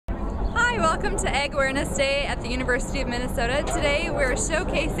Hi, welcome to Ag Awareness Day at the University of Minnesota. Today we're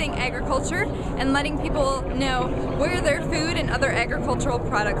showcasing agriculture and letting people know where their food and other agricultural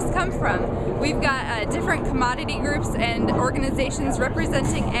products come from. We've got different commodity groups and organizations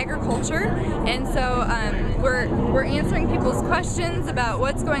representing agriculture, and so we're answering people's questions about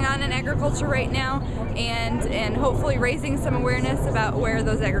what's going on in agriculture right now and hopefully raising some awareness about where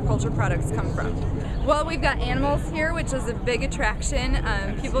those agriculture products come from. Well, we've got animals here, which is a big attraction.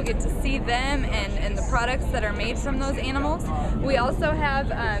 People get to see them and the products that are made from those animals. We also have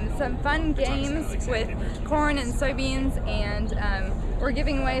some fun games with corn and soybeans, and we're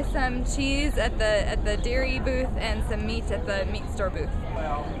giving away some cheese at the dairy booth and some meat at the meat store booth.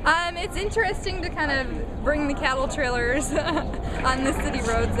 It's interesting to kind of bring the cattle trailers on the city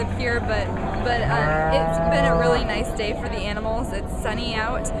roads up here, but it's been a really nice day for the animals. It's sunny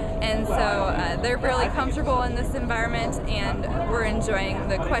out, and so they're really comfortable in this environment, and we're enjoying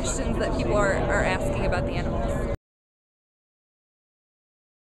the questions that people are asking about the animals.